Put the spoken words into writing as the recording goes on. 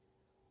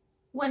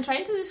When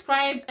trying to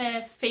describe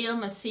a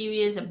film, a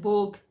series, a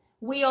book,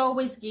 we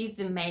always give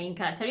the main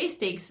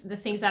characteristics, the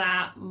things that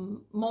are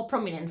more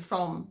prominent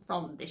from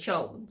the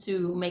show,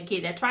 to make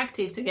it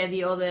attractive, to get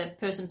the other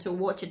person to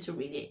watch it, to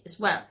read it as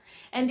well.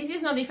 And this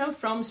is no different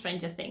from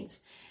Stranger Things.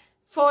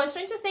 For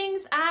Stranger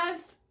Things,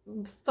 I've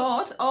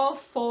thought of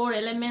 4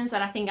 elements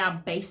that I think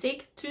are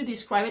basic to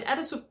describe it at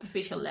a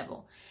superficial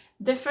level.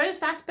 The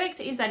first aspect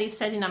is that it's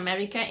set in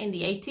America in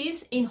the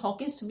 80s, in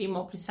Hawkins to be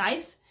more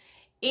precise.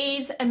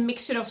 It's a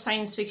mixture of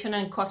science fiction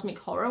and cosmic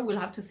horror. We'll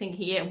have to think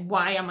here,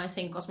 why am I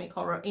saying cosmic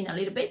horror in a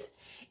little bit.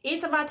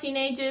 It's about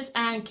teenagers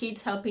and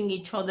kids helping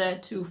each other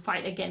to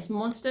fight against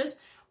monsters,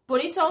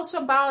 but it's also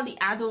about the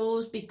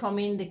adults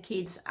becoming the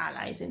kids'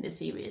 allies in the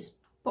series.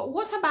 But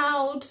what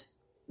about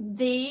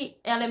the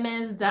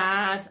elements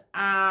that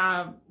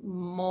are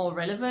more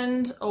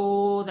relevant,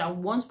 or that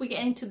once we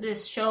get into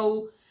this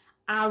show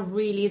are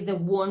really the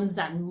ones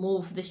that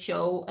move the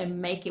show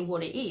and make it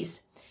what it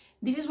is?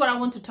 This is what I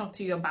want to talk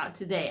to you about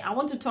today. I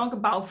want to talk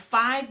about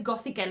 5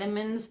 Gothic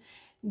elements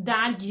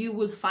that you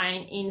will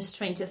find in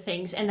Stranger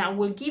Things, and that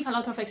will give a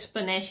lot of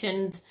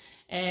explanations.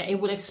 It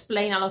will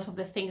explain a lot of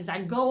the things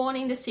that go on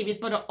in the series,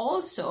 but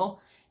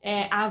also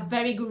are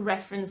very good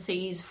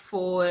references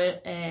for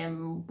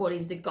what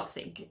is the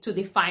Gothic, to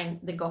define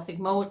the Gothic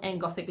mode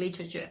and Gothic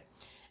literature.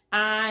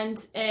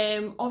 And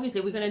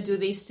obviously we're going to do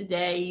this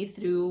today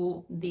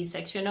through this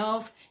section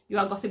of You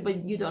Are Gothic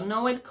But You Don't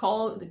Know It,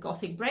 called the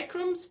Gothic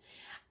Breadcrumbs.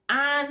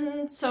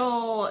 And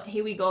so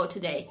here we go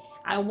today.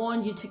 I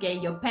want you to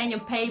get your pen, your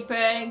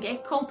paper,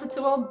 get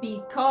comfortable,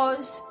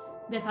 because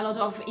there's a lot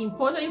of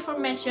important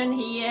information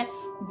here.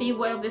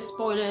 Beware of the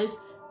spoilers,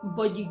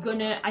 but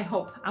I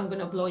hope I'm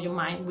gonna blow your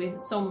mind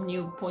with some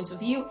new points of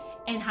view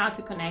and how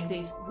to connect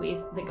this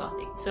with the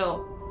Gothic.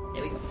 So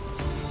there we go.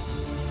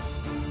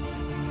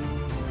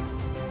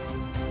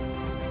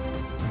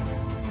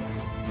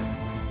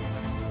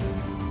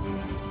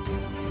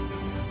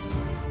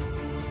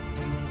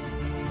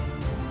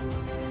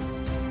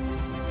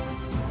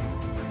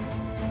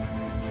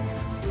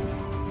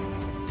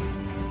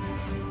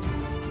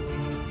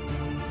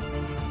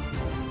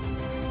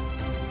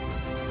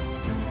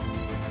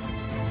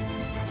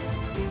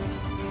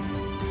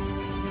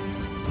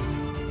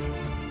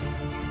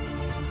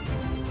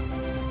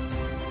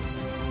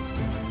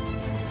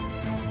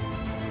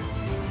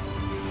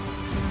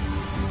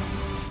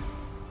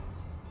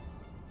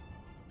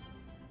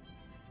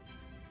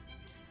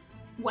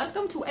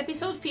 Welcome to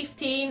episode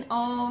 15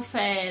 of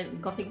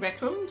Gothic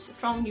Breadcrumbs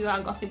from You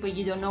Are Gothic But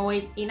You Don't Know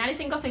It in Alice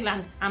in Gothic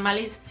Land. I'm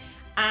Alice,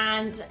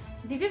 and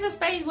this is a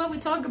space where we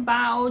talk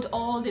about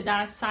all the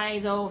dark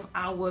sides of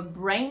our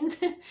brains,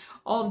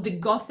 of the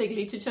Gothic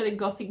literature, the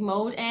Gothic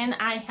mode, and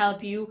I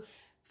help you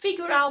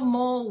figure out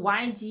more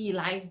why do you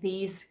like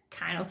this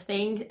kind of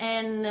thing,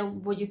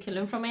 and what you can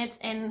learn from it,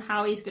 and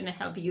how it's going to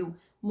help you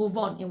move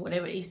on in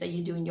whatever it is that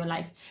you do in your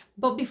life.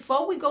 But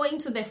before we go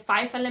into the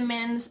 5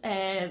 elements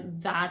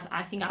that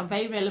I think are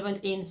very relevant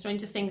in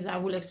Stranger Things, I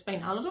will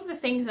explain a lot of the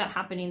things that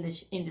happen in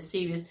the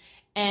series,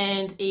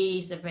 and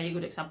is a very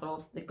good example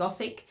of the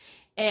Gothic.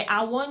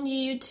 I want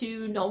you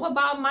to know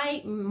about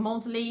my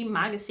monthly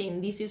magazine.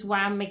 This is why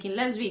I'm making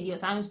less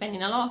videos. I'm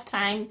spending a lot of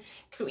time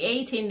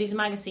creating this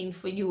magazine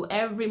for you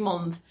every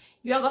month.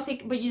 You Are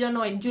Gothic But You Don't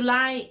Know It.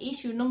 July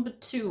issue number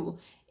 2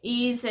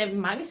 is a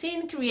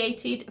magazine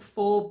created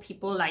for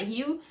people like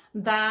you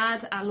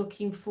that are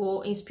looking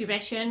for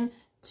inspiration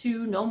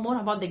to know more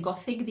about the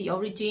Gothic, the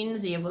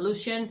origins, the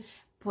evolution.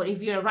 But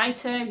if you're a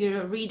writer, if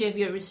you're a reader, if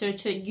you're a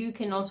researcher, you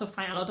can also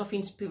find a lot of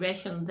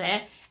inspiration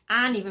there,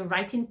 and even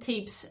writing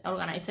tips,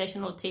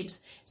 organizational tips.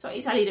 So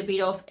it's a little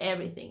bit of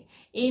everything.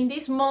 In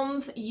this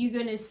month, you're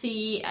going to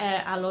see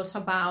a lot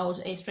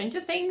about Stranger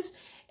Things.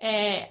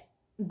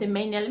 The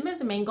main elements,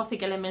 the main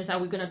Gothic elements that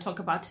we're going to talk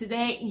about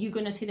today, you're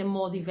going to see them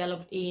more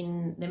developed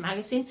in the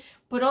magazine.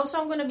 But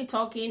also I'm going to be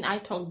talking,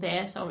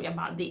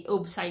 about the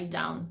upside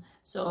down.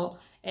 So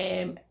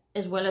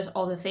as well as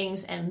other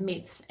things and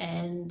myths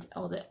and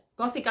other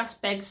Gothic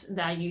aspects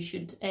that you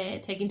should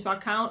take into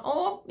account,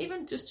 or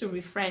even just to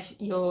refresh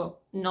your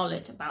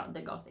knowledge about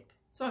the Gothic.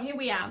 So here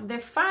we are, the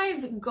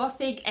 5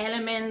 Gothic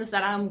elements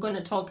that I'm going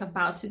to talk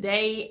about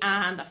today,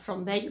 and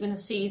from there you're going to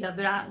see that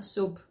there are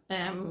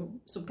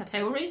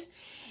subcategories.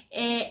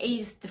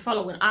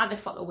 Are the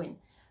following: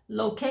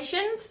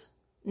 locations,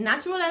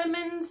 natural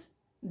elements,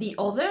 the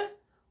other,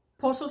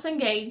 portals and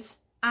gates,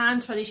 and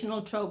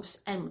traditional tropes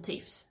and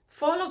motifs.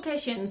 For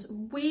locations,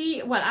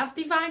 I've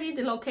divided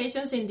the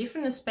locations in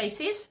different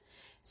spaces,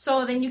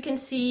 so then you can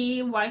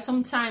see why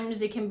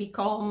sometimes they can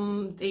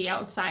become the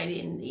outside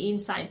and the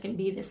inside can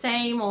be the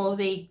same, or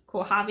they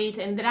cohabit,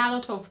 and there are a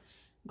lot of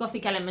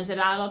Gothic elements,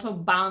 there are a lot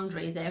of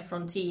boundaries, there are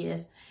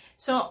frontiers.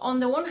 So on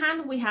the one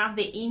hand, we have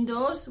the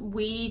indoors,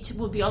 which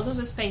will be all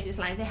those spaces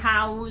like the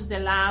house, the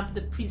lab,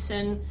 the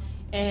prison,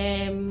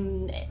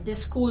 the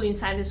school,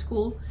 inside the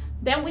school.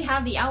 Then we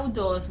have the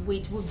outdoors,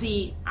 which would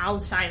be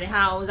outside the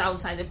house,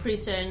 outside the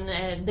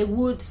prison, the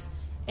woods,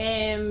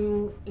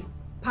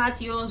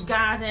 patios,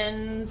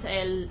 gardens,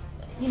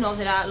 you know,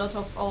 there are a lot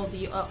of all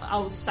the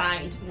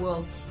outside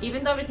world.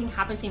 Even though everything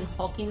happens in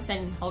Hawkins,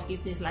 and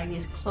Hawkins is like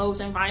this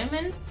closed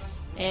environment,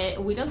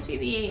 we don't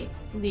see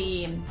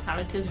the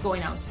characters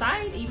going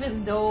outside,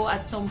 even though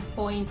at some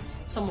point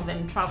some of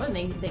them travel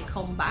and they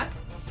come back.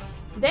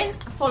 Then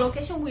for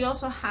location, we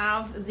also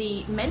have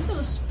the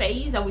mental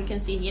space that we can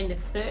see here in the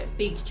third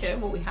picture,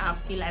 where we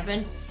have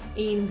 11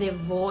 in the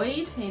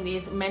void, in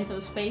this mental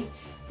space.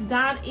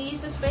 That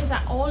is a space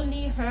that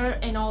only her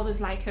and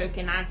others like her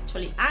can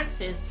actually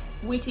access,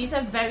 which is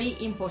a very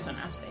important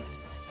aspect.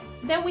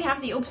 Then we have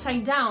the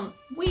upside down,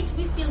 which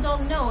we still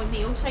don't know if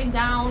the upside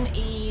down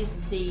is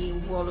the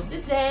world of the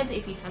dead,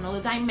 if it's another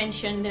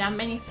dimension. There are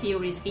many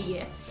theories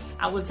here.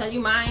 I will tell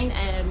you mine,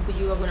 but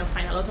you are going to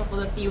find a lot of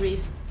other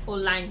theories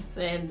online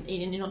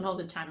in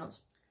other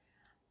channels.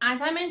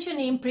 As I mentioned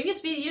in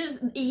previous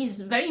videos, it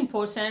is very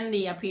important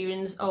the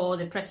appearance or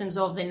the presence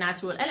of the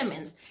natural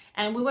elements.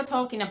 And we were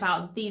talking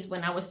about this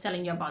when I was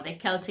telling you about the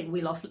Celtic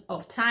Wheel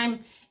of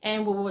Time,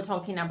 and we were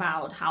talking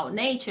about how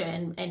nature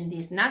and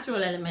these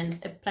natural elements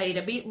played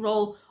a big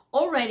role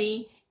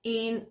already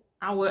in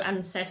our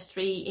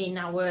ancestry, in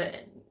our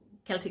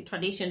Celtic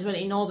traditions, but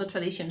in all the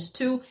traditions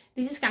too.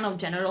 This is kind of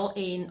general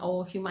in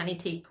all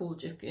humanity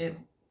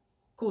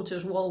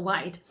cultures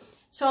worldwide.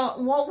 So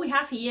what we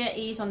have here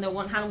is, on the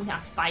one hand, we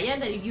have fire,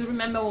 that if you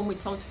remember when we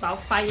talked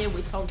about fire,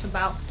 we talked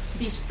about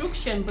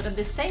destruction, but at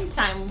the same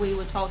time we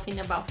were talking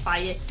about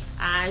fire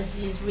as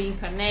this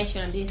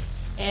reincarnation, this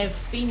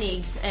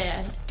phoenix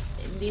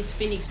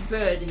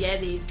bird, yeah,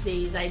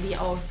 this idea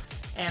of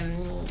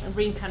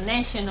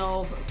reincarnation,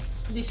 of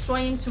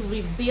destroying to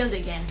rebuild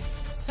again.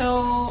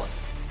 So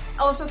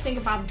also think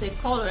about the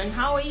color and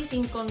how it's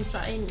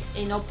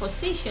in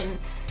opposition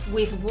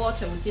with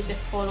water, which is the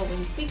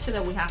following picture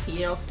that we have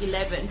here of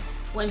 11.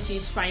 When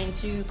she's trying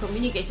to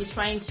communicate, she's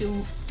trying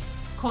to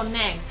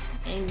connect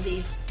in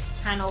this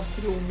kind of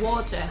through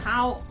water.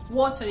 How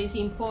water is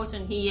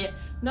important here,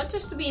 not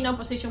just to be in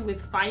opposition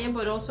with fire,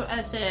 but also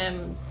as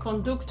a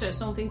conductor,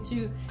 something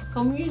to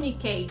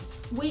communicate,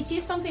 which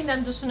is something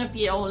that doesn't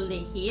appear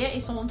only here.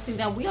 It's something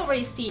that we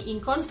already see in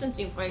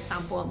Constantine, for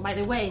example. And by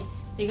the way,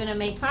 they're gonna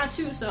make part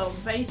 2, so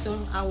very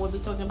soon I will be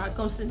talking about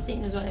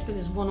Constantine as well, because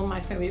it's one of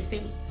my favorite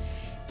films.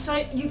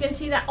 So you can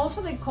see that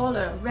also the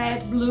color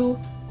red, blue,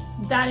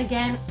 that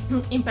again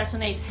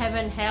impersonates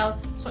heaven, hell.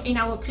 So in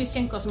our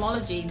Christian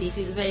cosmology, this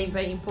is very,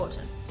 very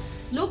important.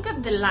 Look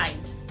at the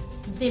light.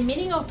 The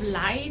meaning of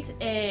light,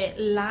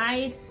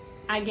 light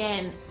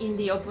again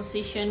in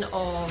opposition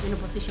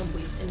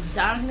with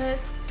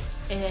darkness,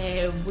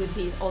 with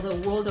this other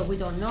world that we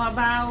don't know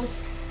about.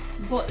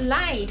 But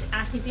light,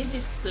 as it is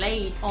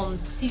displayed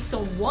on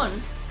season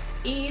 1,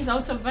 is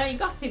also very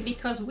Gothic,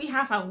 because we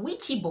have a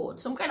Ouija board,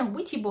 some kind of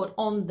Ouija board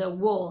on the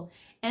wall,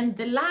 and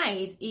the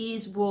light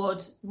is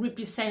what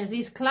represents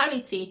this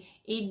clarity.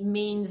 It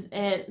means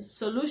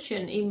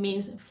solution, it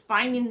means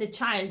finding the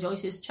child,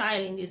 Joyce's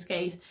child in this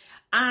case,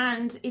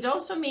 and it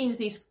also means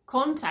this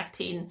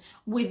contacting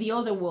with the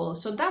other world.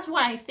 So that's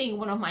why I think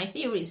one of my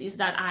theories is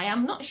that I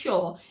am not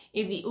sure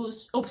if the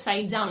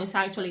upside down is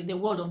actually the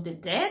world of the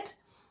dead,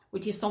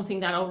 which is something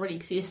that already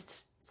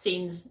exists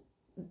since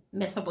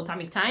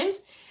Mesopotamic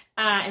times,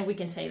 and we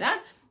can say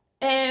that,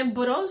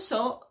 but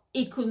also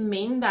it could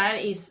mean that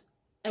it's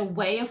a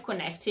way of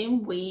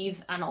connecting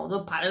with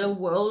another parallel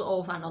world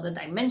of another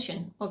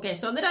dimension. Okay,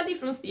 so there are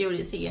different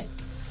theories here.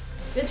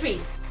 The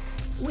trees,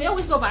 we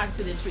always go back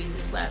to the trees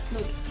as well.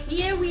 Look,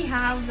 here we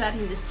have that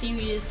in the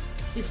series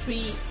the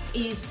tree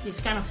is this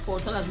kind of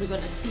portal, as we're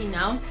going to see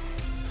now.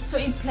 So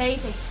it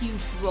plays a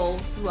huge role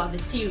throughout the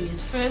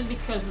series. First,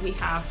 because we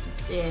have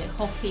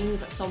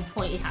Hawkins, at some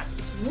point it has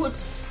its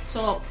woods,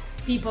 so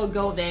people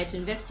go there to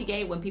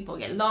investigate when people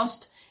get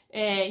lost.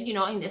 You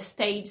know, in the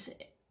States,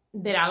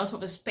 there are a lot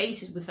of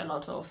spaces with a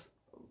lot of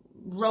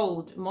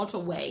road,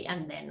 motorway,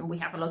 and then we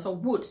have a lot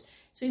of woods.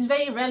 So it's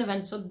very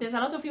relevant. So there's a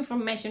lot of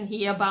information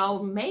here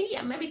about maybe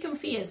American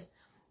fears.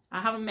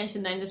 I haven't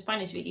mentioned that in the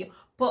Spanish video,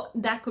 but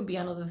that could be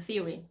another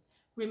theory.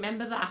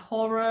 Remember that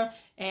horror,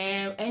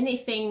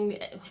 anything,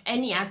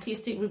 any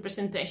artistic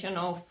representation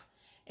of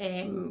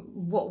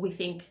what we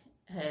think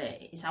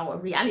is our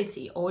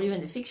reality, or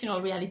even the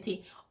fictional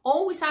reality,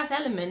 always has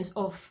elements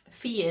of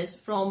fears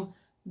from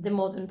the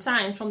modern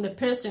times, from the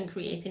person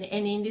creating it.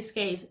 And in this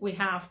case, we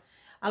have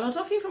a lot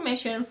of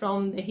information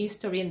from the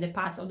history and the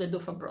past of the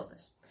Duffer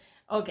brothers.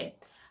 Okay,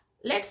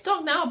 let's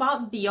talk now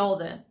about the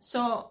Other.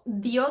 So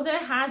the Other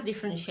has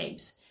different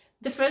shapes.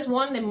 The first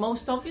one, the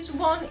most obvious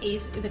one,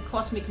 is the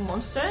cosmic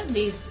monster,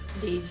 this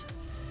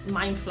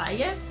mind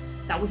flyer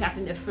that we have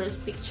in the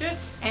first picture.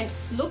 And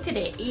look at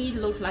it, it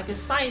looks like a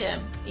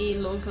spider. It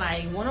looks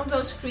like one of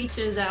those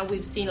creatures that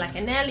we've seen, like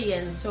an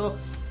alien. So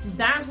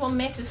that's what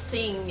makes us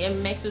think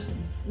and makes us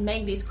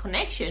make this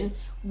connection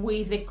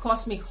with the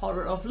cosmic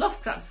horror of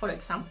Lovecraft, for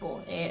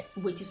example,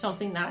 which is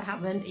something that I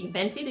haven't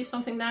invented. It's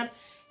something that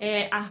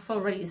I've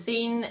already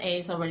seen,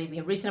 it's already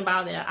been written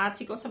about, there are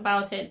articles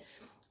about it.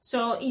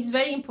 So it's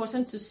very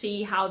important to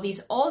see how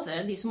this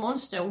Other, this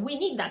monster, we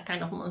need that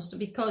kind of monster,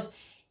 because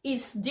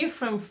It's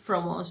different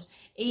from us.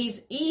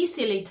 It's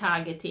easily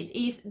targeted.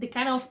 It's the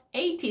kind of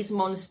 80s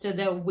monster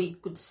that we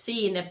could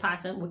see in the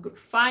past, and we could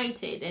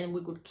fight it and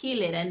we could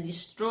kill it and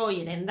destroy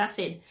it, and that's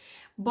it.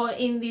 But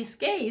in this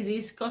case,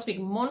 this cosmic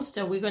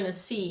monster we're going to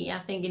see, I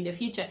think, in the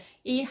future,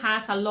 it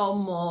has a lot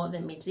more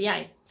than meets the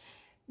eye.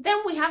 Then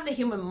we have the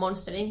human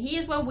monster, and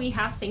here's where we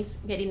have things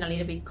getting a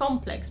little bit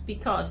complex,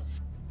 because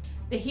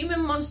the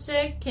human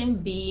monster can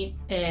be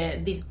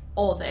this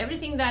other.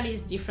 Everything that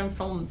is different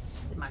from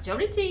the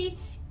majority,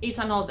 it's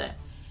an other.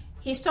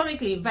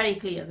 Historically, very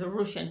clear, the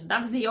Russians,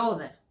 that's the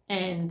other.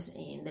 And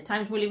in the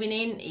times we're living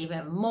in,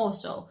 even more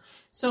so.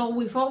 So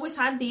we've always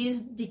had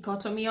this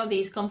dichotomy or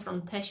this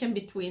confrontation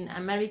between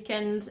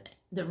Americans,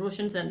 the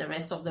Russians, and the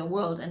rest of the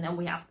world. And then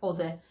we have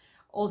other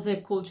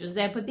cultures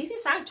there. But this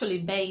is actually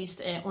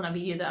based on a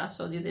video that I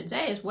saw the other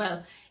day as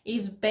well.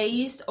 It's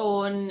based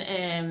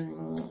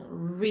on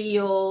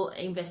real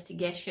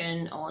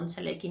investigation on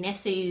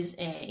telekinesis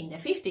in the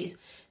 50s.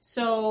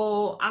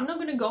 So I'm not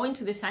going to go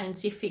into the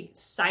scientific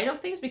side of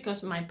things,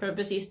 because my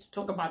purpose is to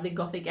talk about the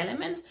Gothic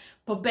elements,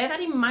 but bear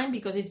that in mind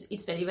because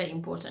it's very, very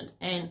important.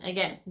 And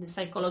again, the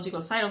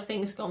psychological side of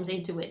things comes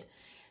into it.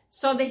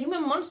 So the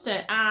human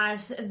monster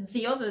as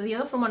the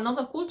other from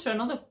another culture,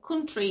 another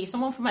country,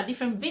 someone from a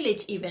different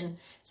village even,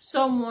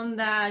 someone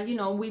that, you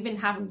know, we even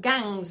have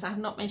gangs. I've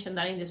not mentioned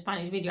that in the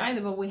Spanish video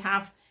either, but we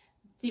have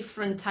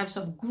different types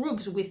of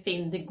groups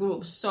within the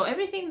groups. So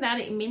everything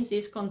that it means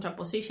is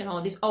contraposition,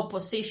 or this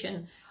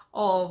opposition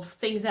of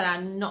things that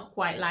are not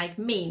quite like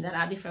me, that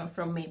are different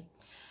from me.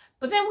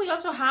 But then we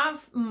also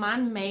have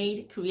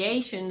man-made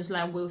creations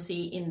like we'll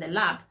see in the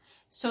lab.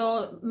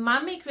 So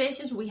man-made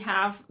creations, we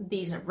have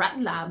these rat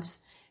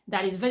labs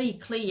that is very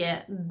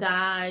clear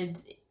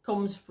that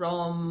comes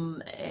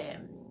from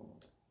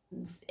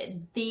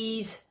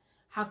these,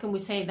 how can we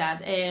say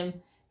that,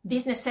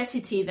 this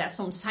necessity that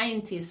some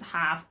scientists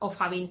have of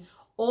having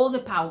all the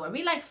power,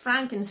 be like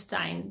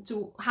Frankenstein,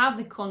 to have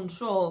the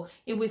control.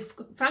 If with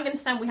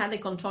Frankenstein we had the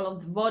control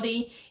of the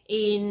body,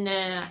 in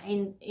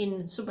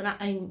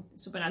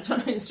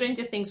Supernatural, in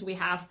Stranger Things, we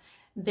have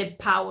the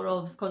power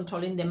of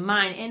controlling the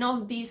mind, and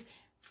of this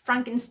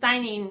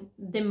Frankenstein in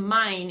the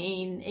mind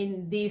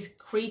in this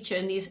creature,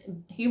 in these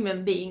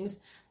human beings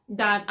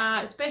that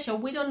are special.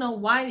 We don't know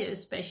why they're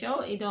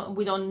special.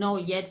 We don't know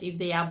yet if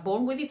they are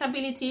born with these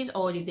abilities,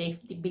 or if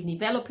they've been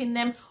developing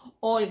them,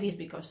 or if it's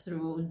because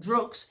through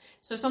drugs.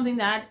 So something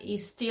that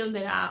is still,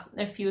 there are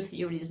a few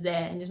theories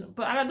there,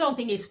 but I don't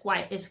think it's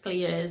quite as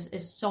clear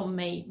as some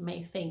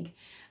may think.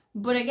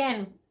 But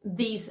again,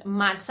 this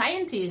mad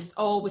scientist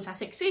always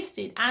has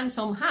existed, and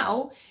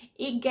somehow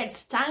it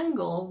gets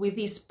tangled with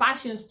these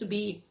passions to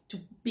be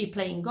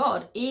playing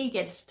God. It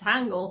gets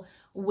tangled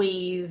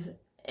with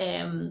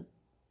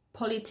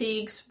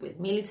politics, with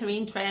military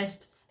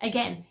interest.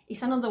 Again,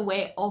 it's another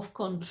way of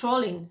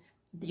controlling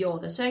the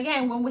other. So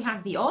again, when we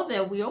have the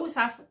other, we always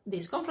have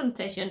this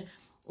confrontation,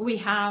 we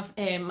have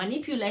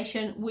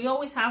manipulation, we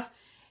always have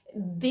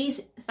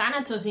this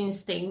Thanatos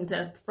instinct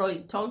that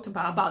Freud talked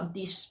about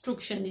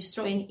destruction,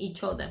 destroying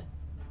each other.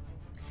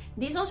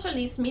 This also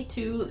leads me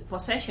to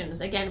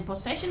possessions. Again,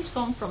 possessions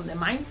come from the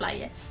mind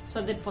flyer.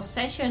 So the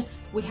possession,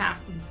 we have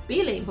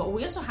Billy, but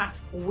we also have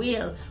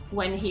Will.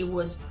 When he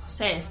was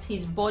possessed,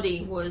 his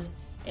body was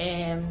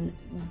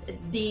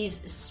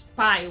this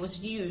spy, was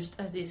used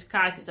as this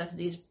carcass, as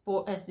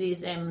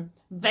this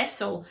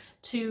vessel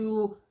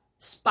to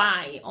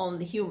spy on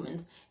the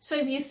humans. So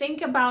if you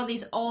think about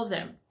this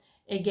other,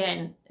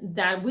 again,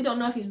 that we don't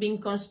know if it's being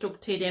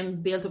constructed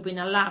and built up in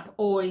a lab,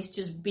 or it's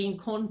just being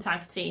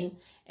contacting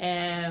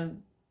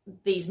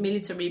these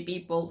military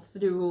people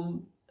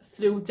through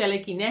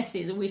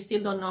telekinesis. We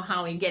still don't know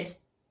how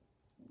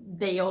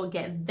they all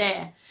get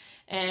there.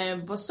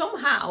 But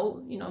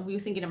somehow, you know, we're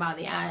thinking about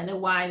the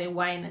why,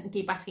 and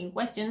keep asking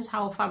questions,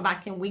 how far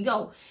back can we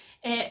go?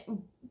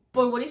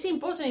 But what is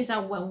important is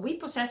that when we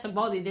possess a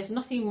body, there's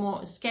nothing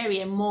more scary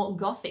and more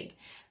Gothic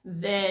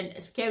than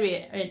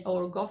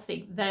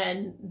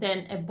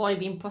a body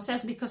being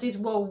possessed, because it's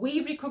what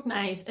we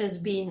recognize as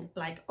being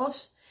like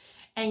us,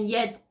 and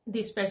yet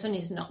this person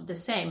is not the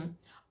same.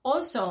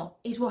 Also,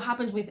 is what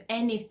happens with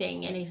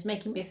anything, and it's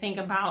making me think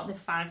about the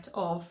fact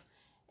of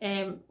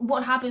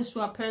what happens to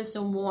a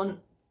person one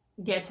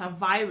gets a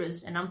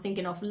virus. And I'm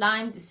thinking of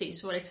Lyme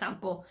disease, for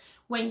example.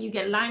 When you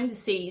get Lyme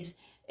disease,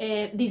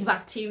 this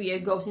bacteria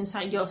goes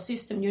inside your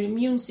system, your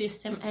immune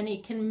system, and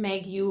it can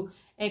make you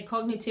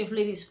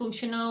cognitively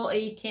dysfunctional.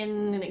 It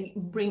can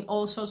bring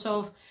all sorts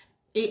of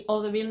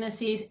other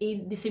illnesses.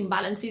 It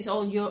disimbalances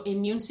all your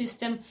immune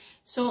system.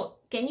 So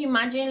can you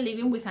imagine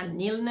living with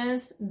an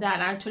illness that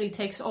actually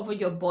takes over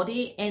your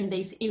body, and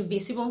is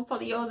invisible for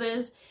the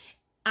others,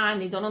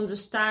 and they don't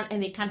understand,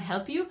 and they can't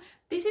help you?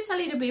 This is a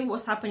little bit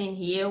what's happening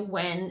here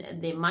when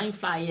the mind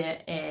flyer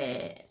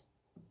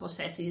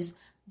possesses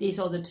these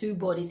other two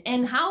bodies,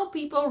 and how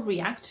people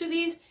react to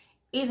this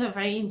is a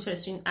very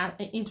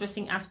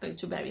interesting aspect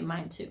to bear in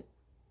mind too.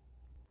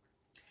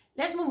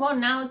 Let's move on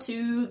now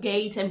to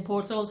gates and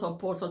portals, or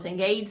portals and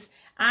gates.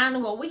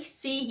 And what we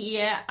see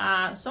here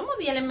are some of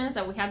the elements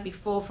that we had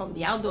before from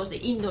the outdoors, the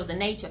indoors, the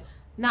nature.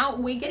 Now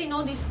we're getting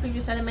all these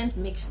previous elements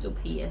mixed up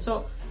here.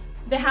 So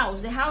the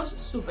house,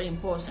 super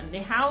important.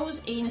 The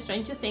house in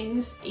Stranger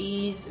Things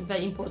is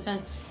very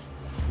important,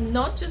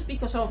 not just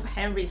because of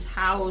Henry's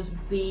house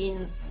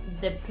being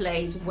the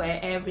place where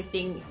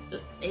everything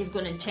is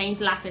going to change,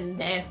 life and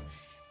death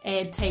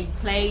take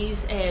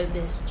place,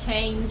 this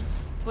change,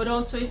 but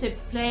also it's a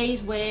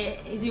place where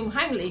it's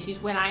unheimlich,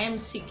 is where I am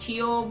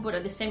secure, but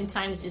at the same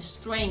time it's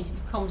strange,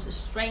 it becomes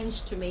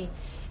strange to me,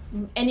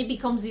 and it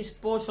becomes this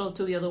portal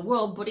to the other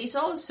world. But it's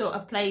also a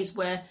place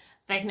where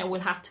Vecna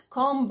will have to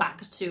come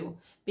back to,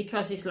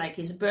 because it's like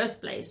his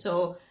birthplace.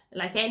 So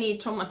like any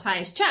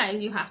traumatized child,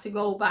 you have to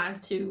go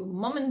back to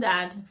mom and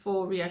dad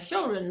for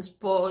reassurance,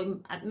 but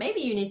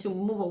maybe you need to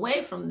move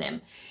away from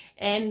them.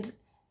 And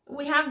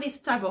we have this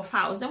type of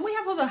house, and we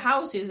have other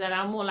houses that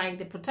are more like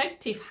the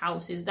protective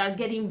houses that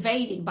get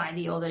invaded by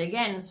the other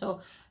again.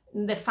 So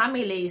the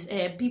families,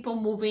 people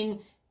moving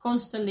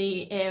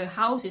constantly,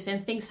 houses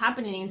and things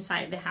happening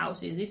inside the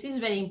houses. This is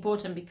very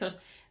important because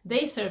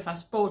they serve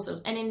as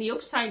portals. And in the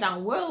upside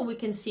down world, we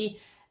can see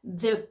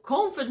the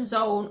comfort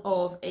zone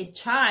of a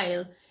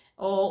child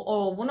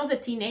or one of the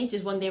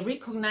teenagers when they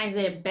recognize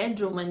their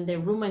bedroom and their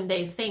room and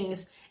their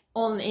things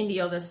in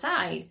the other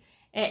side.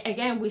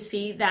 Again, we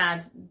see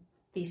that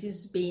this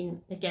is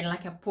being, again,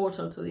 like a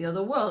portal to the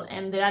other world.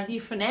 And there are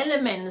different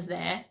elements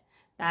there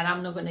that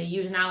I'm not going to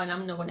use now, and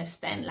I'm not going to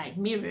stand, like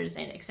mirrors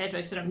and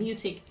etc.,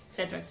 music,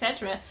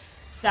 etc.,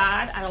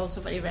 that are also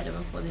very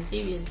relevant for the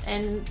series,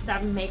 and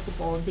that make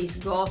up all these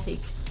Gothic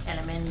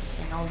elements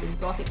and all these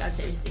Gothic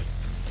characteristics.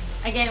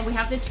 Again, we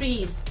have the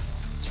trees.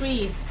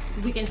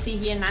 We can see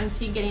here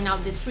Nancy getting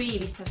out the tree,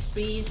 because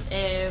trees,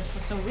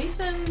 for some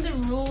reason, the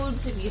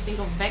roots, if you think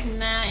of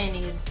Vecna and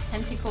his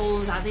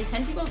tentacles, are they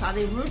tentacles? Are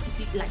they roots?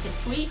 Is it like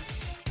a tree?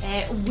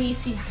 We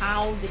see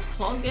how the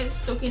clock gets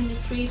stuck in the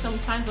tree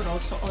sometimes, but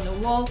also on the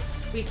wall.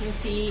 We can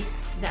see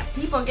that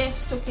people get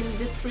stuck in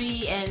the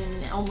tree,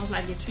 and almost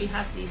like the tree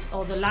has this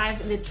other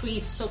life. The tree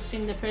sucks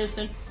in the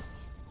person.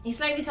 It's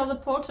like this other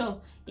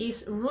portal.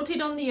 Is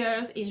rooted on the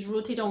earth, is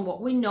rooted on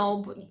what we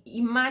know. But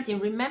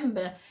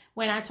remember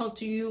when I talked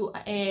to you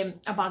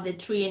about the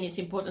tree and its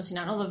importance in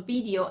another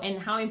video, and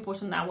how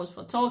important that was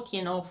for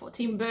Tolkien or for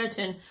Tim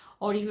Burton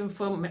or even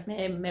for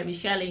Mary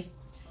Shelley.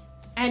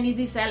 And it's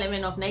this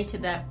element of nature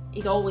that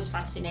it always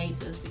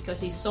fascinates us,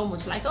 because it's so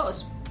much like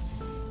us.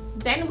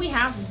 Then we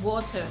have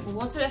water.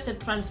 Water as a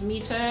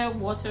transmitter,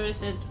 water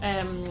is an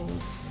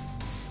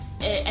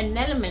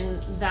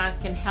element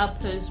that can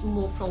help us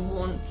move from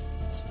one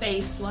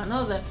space to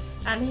another.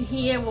 And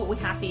here what we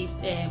have is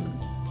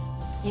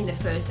in the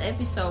first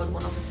episode,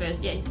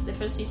 the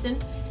first season,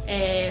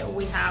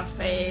 we have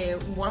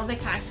one of the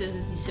characters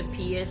that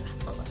disappears.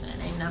 I've forgotten her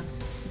name now.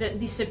 That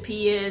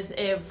disappears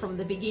from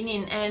the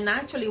beginning, and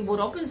actually what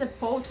opens the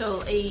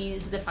portal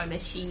is the fact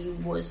that she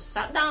was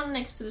sat down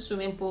next to the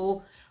swimming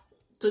pool,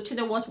 touching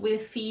the water with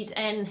her feet,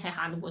 and her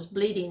hand was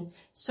bleeding.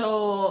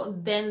 So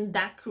then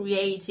that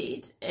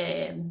created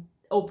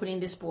opening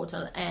this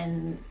portal,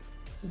 and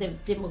the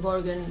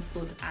Demogorgon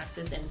could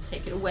access and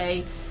take it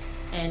away,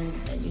 and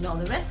you know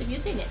the rest if you've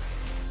seen it.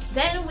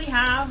 Then we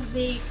have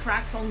the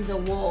cracks on the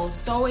wall,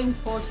 so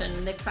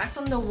important. The cracks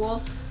on the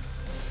wall,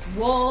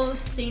 walls,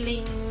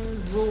 ceiling,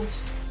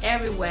 roofs,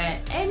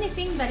 everywhere,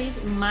 anything that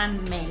is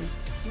man-made.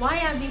 Why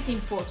are these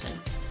important?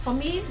 For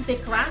me, the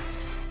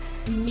cracks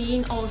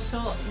mean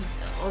also,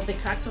 or the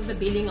cracks of the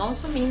building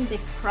also mean the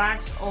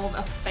cracks of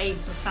a failed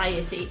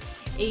society.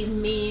 It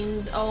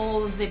means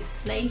all the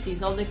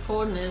places, all the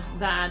corners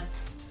that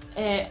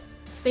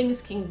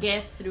things can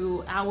get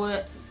through.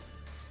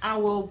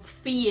 Our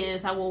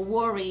fears, our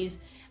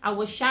worries,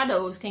 our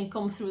shadows can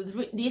come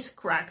through these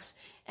cracks.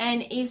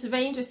 And it's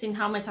very interesting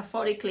how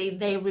metaphorically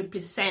they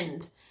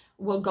represent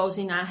what goes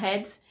in our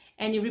heads,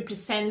 and it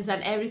represents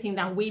that everything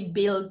that we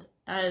build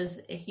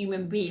as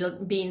human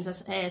beings,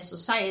 as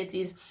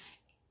societies,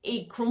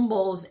 it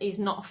crumbles, is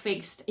not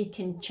fixed, it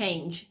can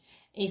change.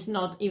 It's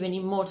not even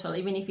immortal.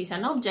 Even if it's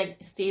an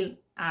object, still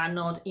are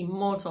not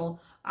immortal.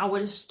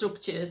 Our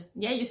structures,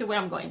 yeah, you see where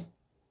I'm going.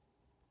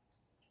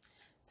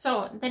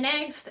 So the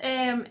next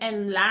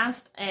and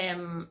last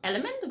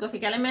element, the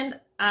Gothic element,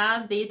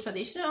 are the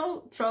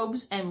traditional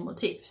tropes and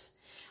motifs.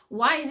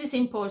 Why is this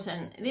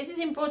important? This is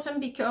important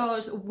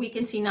because we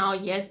can see now,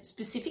 yes,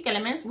 specific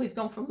elements. We've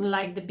gone from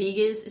like the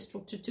biggest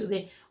structure to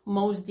the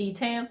most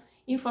detailed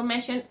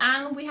information,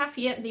 and we have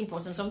here the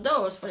importance of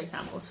doors, for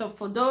example. So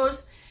for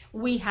doors,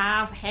 we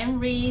have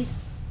Henry's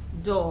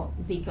door,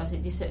 because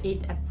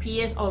it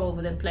appears all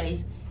over the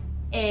place.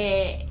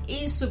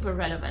 Is super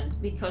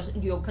relevant because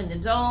you open the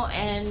door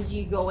and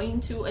you go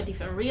into a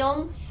different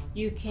realm.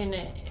 You can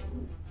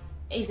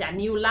it's a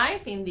new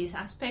life in this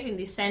aspect, in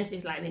this sense.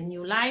 It's like a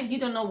new life. You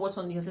don't know what's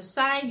on the other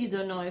side. You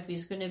don't know if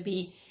it's going to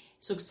be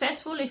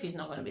successful, if it's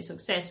not going to be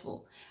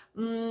successful.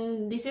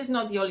 this is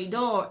not the only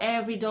door.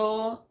 Every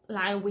door,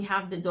 like we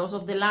have the doors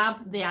of the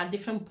lab, there are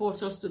different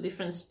portals to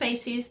different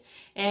spaces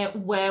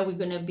where we're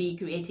going to be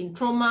creating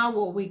trauma,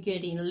 where we're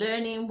getting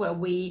learning, where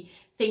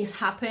things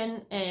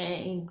happen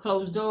in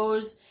closed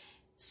doors.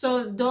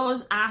 So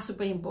those are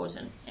super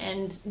important,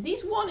 and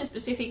this one in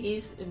specific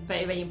is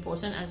very, very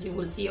important, as you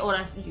will see, or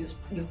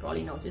you've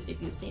probably noticed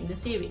if you've seen the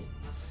series.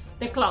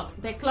 The clock,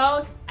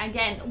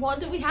 again, what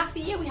do we have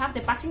here? We have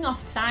the passing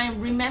of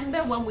time.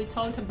 Remember when we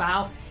talked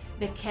about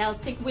the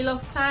Celtic wheel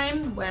of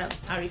time? Well,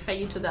 I refer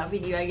you to that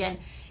video again.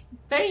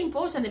 Very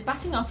important, the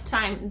passing of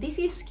time. This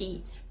is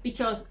key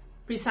because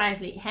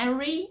precisely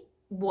Henry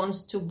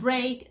wants to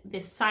break the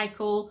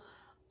cycle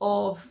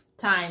of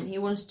time. He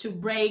wants to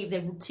break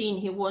the routine.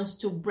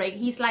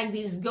 He's like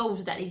this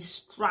ghost that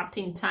is trapped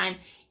in time.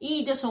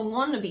 He doesn't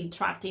want to be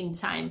trapped in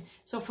time.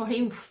 So for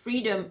him,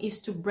 freedom is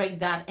to break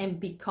that and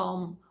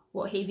become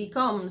what he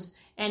becomes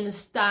and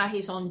start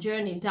his own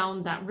journey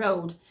down that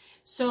road.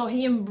 So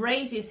he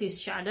embraces his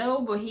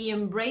shadow, but he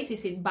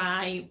embraces it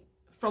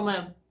from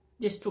a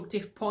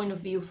destructive point of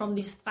view, from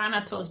this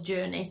Thanatos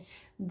journey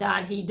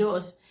that he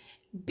does,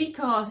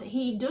 because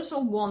he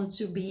doesn't want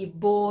to be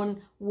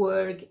born,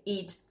 work,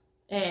 eat,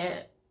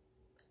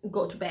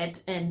 go to bed,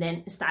 and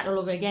then start all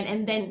over again,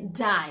 and then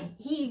die.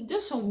 He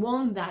doesn't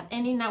want that,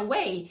 and in a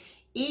way,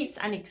 it's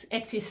an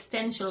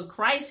existential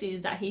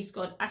crisis that he's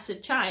got as a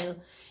child.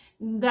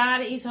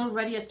 That is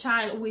already a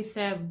child with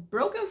a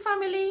broken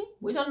family.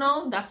 We don't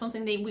know. That's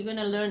something that we're going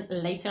to learn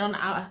later on,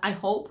 I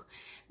hope.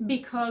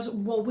 Because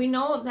what we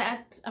know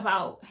that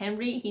about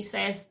Henry, he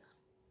says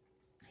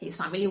his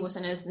family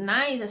wasn't as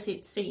nice as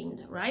it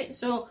seemed, right?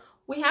 So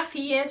we have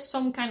here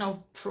some kind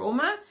of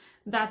trauma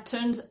that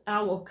turns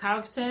our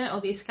character,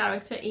 or this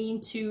character,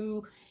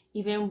 into,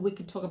 even we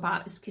could talk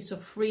about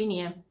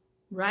schizophrenia,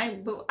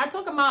 right? But I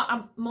talk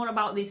about more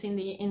about this in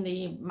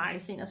the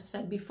magazine, as I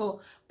said before.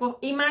 But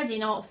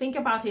imagine, or think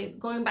about it,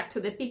 going back to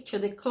the picture,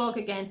 the clock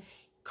again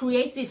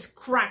creates these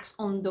cracks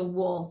on the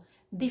wall.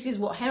 This is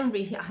what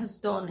Henry has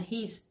done.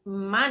 He's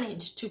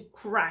managed to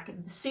crack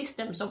the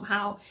system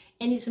somehow,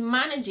 and he's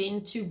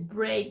managing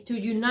to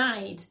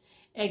unite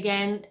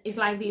again. It's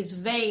like this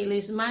veil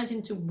is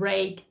managing to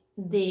break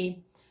the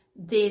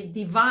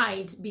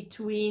divide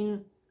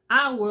between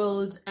our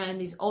world and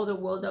this other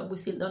world that we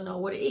still don't know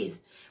what it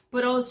is.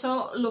 But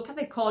also look at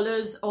the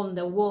colors on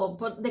the wall.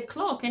 But the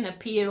clock can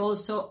appear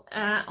also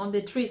on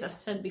the trees, as I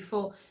said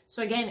before.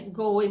 So again,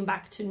 going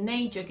back to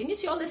nature, can you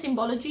see all the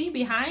symbology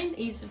behind?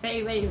 It's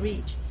very, very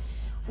rich.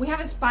 We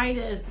have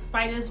spiders.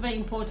 Spiders very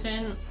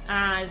important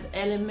as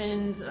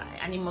elements,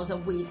 animals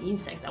that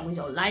insects that we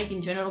don't like.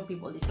 In general,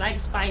 people dislike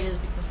spiders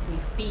because we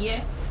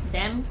fear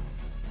them.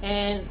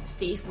 And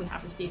Steve, we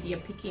have Steve here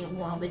picking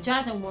one of the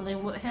jars and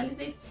wondering what the hell is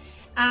this.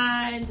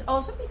 And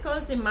also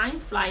because the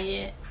mind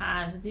flyer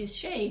has this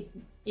shape,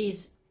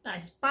 is a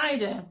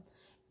spider,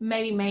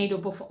 maybe made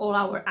up of all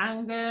our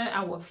anger,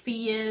 our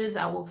fears,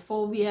 our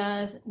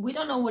phobias. We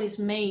don't know what it's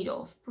made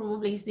of.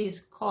 Probably it's this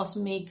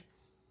cosmic,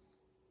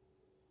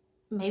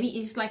 maybe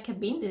it's like a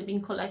bin that's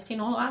been collecting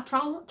all our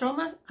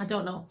traumas. I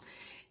don't know.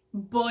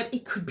 But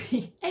it could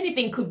be,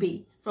 anything could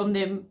be from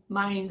the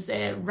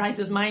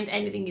writer's mind,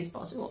 anything is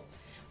possible.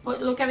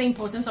 But look at the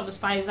importance of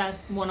spiders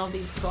as one of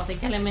these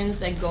Gothic elements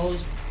that goes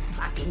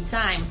back in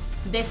time.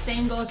 The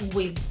same goes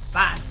with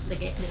bats.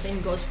 The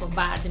same goes for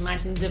bats.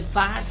 Imagine the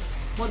bat.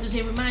 What does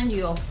it remind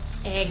you of?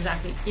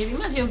 Exactly. It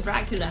reminds you of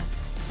Dracula.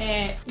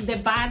 The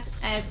bat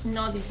is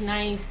not this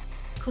nice,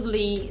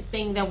 cuddly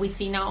thing that we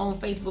see now on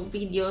Facebook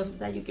videos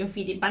that you can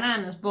feed it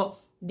bananas, but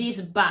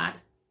this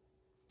bat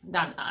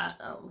that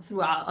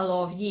throughout a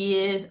lot of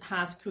years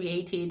has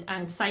created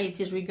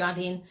anxieties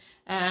regarding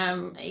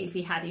if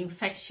he had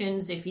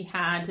infections, if he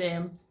had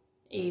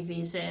if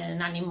it's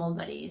an animal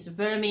that is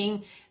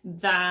verming,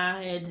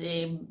 that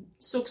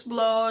sucks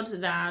blood,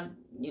 that,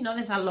 you know,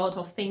 there's a lot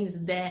of things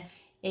there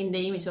in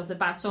the image of the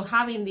bat. So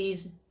having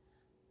these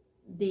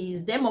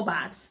demo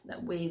bats that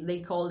they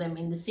call them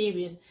in the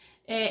series,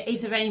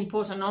 it's very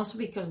important also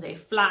because they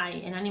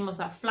fly, and animals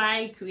that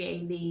fly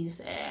create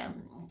these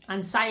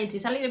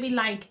anxieties, a little bit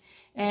like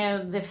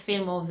the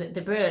film of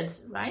the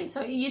birds, right?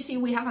 So you see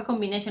we have a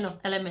combination of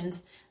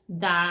elements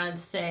that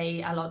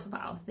say a lot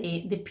about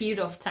the period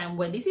of time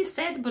where this is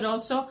set, but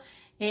also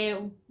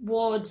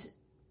what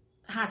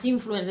has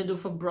influenced the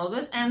Duffer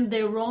brothers and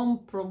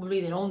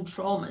probably their own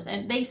traumas.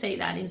 And they say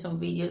that in some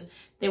videos.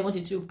 They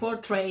wanted to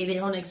portray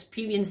their own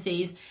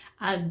experiences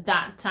at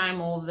that time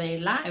of their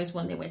lives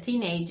when they were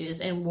teenagers,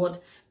 and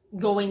what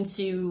going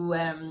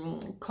to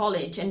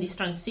college and this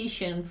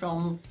transition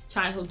from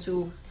childhood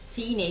to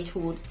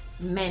teenagehood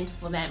meant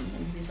for them.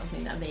 And this is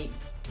something that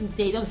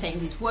they don't say in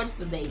these words,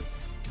 but they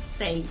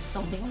say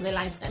something on the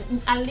lines,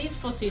 at least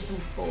for season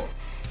 4.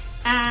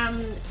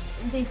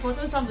 The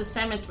importance of the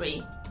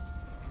cemetery.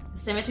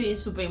 Cemetery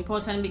is super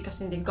important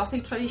because in the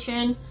Gothic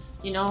tradition,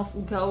 you know,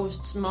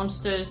 ghosts,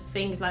 monsters,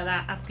 things like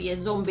that appear.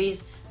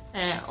 Zombies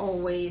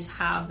always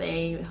have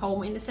a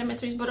home in the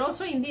cemeteries, but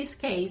also in this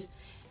case,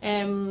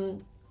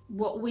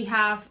 what we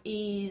have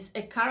is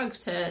a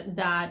character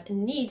that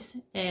needs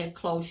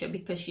closure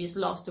because she's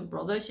lost a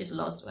brother, she's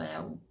lost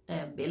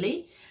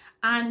Billy,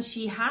 and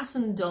she's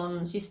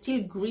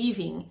still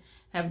grieving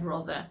her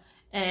brother.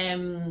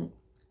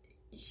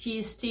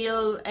 She's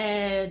still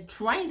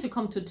trying to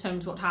come to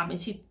terms with what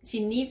happened.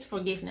 She needs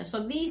forgiveness.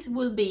 So this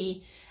will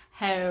be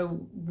her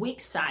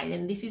weak side,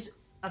 and this is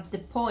at the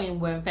point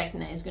where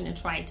Vecna is going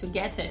to try to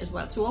get her as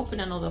well, to open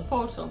another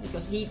portal,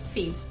 because he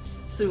fits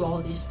through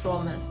all these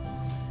traumas.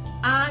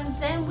 And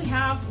then we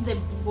have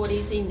what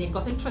is in the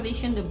Gothic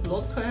tradition, the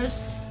blood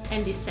curse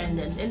and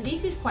descendants. And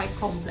this is quite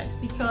complex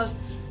because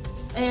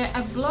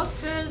a blood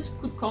curse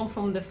could come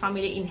from the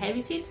family,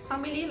 inherited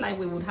family, like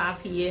we would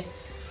have here.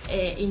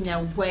 In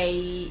a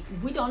way,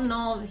 we don't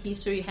know the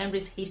history,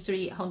 Henry's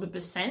history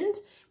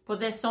 100%, but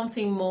there's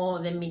something more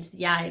that meets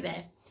the eye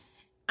there.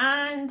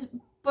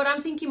 But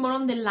I'm thinking more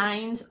on the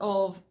lines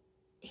of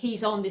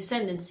his own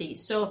descendancy.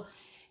 So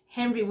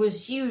Henry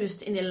was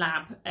used in the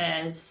lab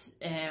as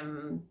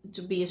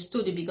to be a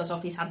study because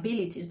of his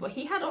abilities, but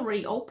he had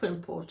already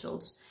opened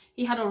portals.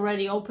 He had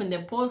already opened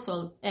the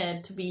portal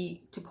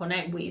to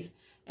connect with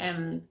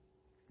the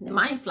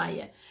Mind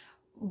Flyer.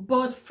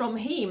 But from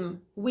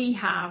him, we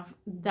have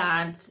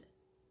that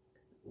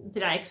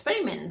there are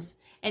experiments,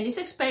 and these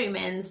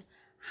experiments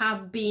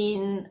have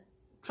been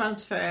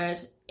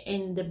transferred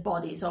in the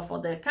bodies of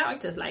other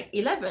characters, like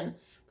 11.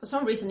 For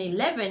some reason,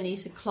 11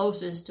 is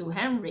closest to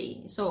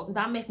Henry. So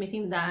that makes me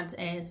think that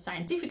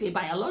scientifically,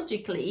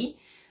 biologically,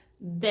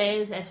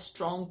 there's a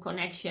strong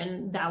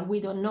connection that we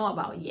don't know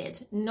about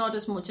yet. Not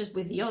as much as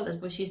with the others,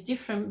 but she's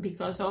different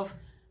because of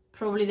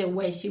probably the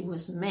way she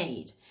was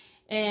made.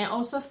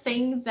 Also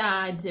think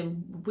that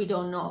we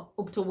don't know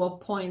up to what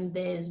point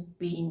there's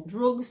been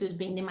drugs, there's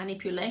been the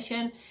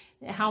manipulation,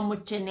 how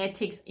much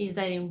genetics is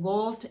that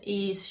involved.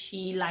 Is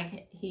she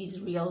like his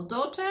real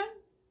daughter?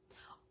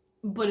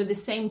 But at the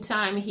same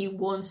time, he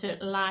wants her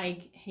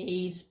like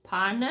his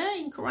partner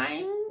in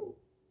crime?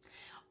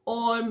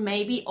 Or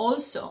maybe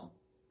also,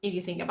 if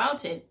you think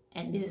about it,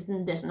 and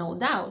there's no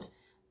doubt,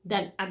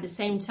 that at the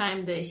same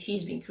time that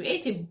she's been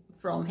created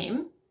from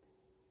him,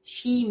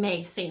 she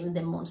makes him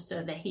the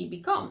monster that he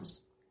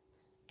becomes.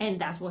 And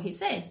that's what he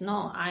says.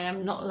 No, I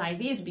am not like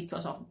this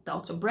because of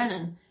Dr.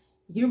 Brennan.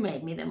 You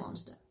made me the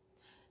monster.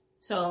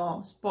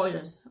 So,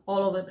 spoilers all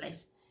over the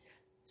place.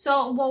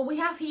 So what we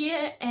have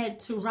here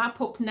to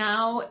wrap up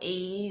now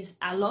is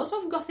a lot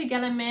of Gothic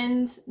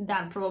elements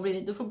that probably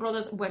the Duffer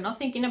Brothers were not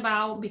thinking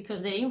about,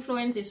 because their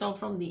influence is all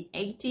from the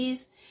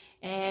 80s.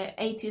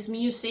 80s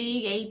music,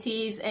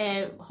 80s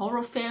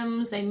horror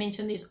films. They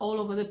mention this all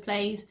over the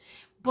place.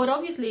 But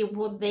obviously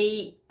what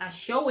they are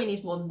showing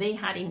is what they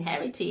had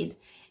inherited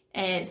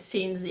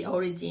since the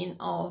origin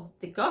of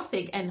the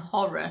Gothic and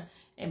horror.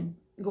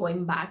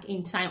 Going back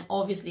in time,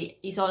 obviously,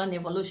 is all an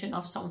evolution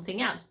of something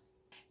else.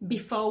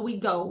 Before we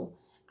go,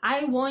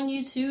 I want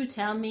you to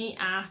tell me,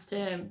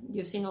 after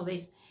you've seen all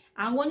this,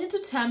 I want you to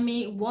tell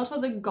me what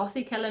other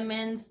Gothic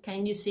elements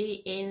can you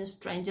see in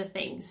Stranger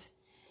Things.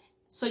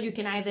 So you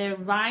can either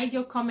write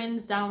your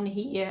comments down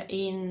here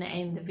in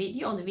the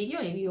video,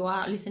 if you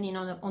are listening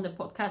on the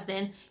podcast,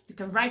 then you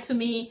can write to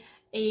me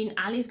in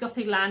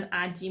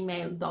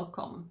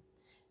alicegothicland@gmail.com.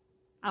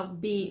 I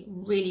would be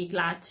really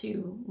glad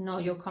to know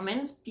your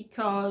comments,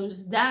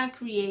 because that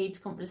creates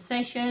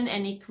conversation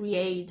and it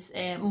creates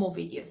more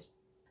videos.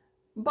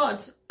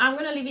 But I'm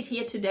going to leave it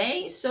here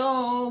today.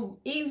 So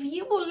if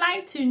you would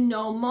like to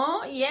know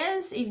more,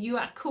 yes, if you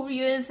are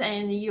curious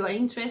and you are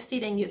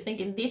interested and you're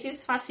thinking this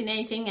is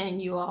fascinating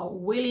and you are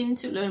willing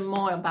to learn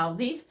more about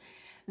this,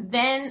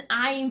 then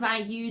I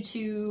invite you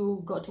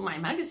to go to my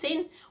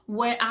magazine,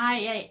 where I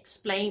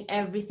explain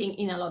everything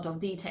in a lot of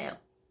detail.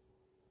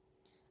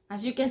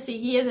 As you can see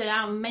here, there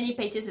are many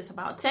pages. It's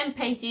about 10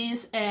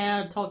 pages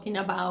talking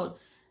about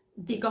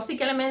the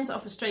Gothic elements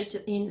of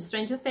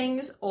Stranger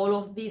Things. All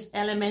of these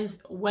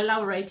elements well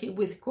elaborated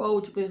with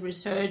quotes, with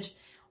research,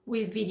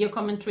 with video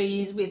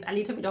commentaries, with a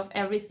little bit of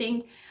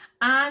everything.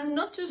 And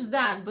not just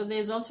that, but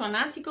there's also an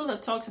article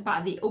that talks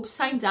about the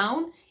Upside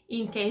Down,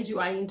 in case you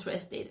are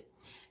interested.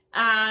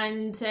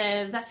 And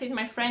that's it,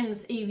 my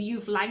friends. If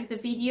you've liked the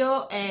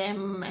video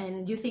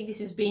and you think this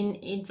has been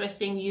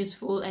interesting,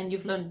 useful, and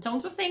you've learned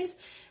tons of things,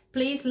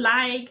 please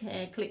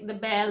click the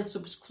bell,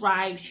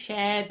 subscribe,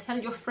 share, tell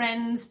your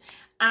friends.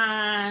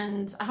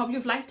 And I hope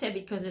you've liked it,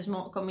 because there's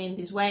more coming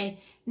this way.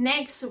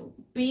 Next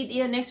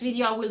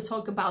video I will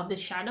talk about The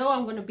Shadow.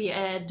 I'm going to be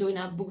doing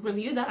a book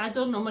review that I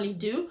don't normally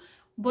do,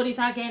 but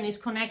it's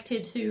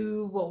connected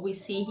to what we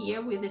see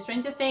here with the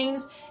Stranger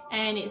Things,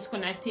 and it's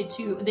connected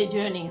to the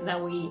journey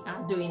that we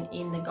are doing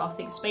in the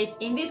Gothic space,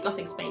 in this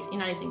Gothic space,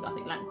 in Alice in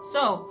Gothic Land.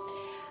 So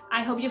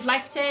I hope you've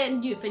liked it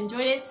and you've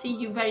enjoyed it. See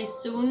you very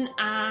soon,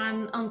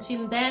 and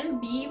until then,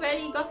 be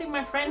very Gothic,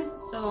 my friends.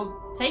 So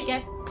take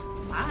care.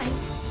 Bye.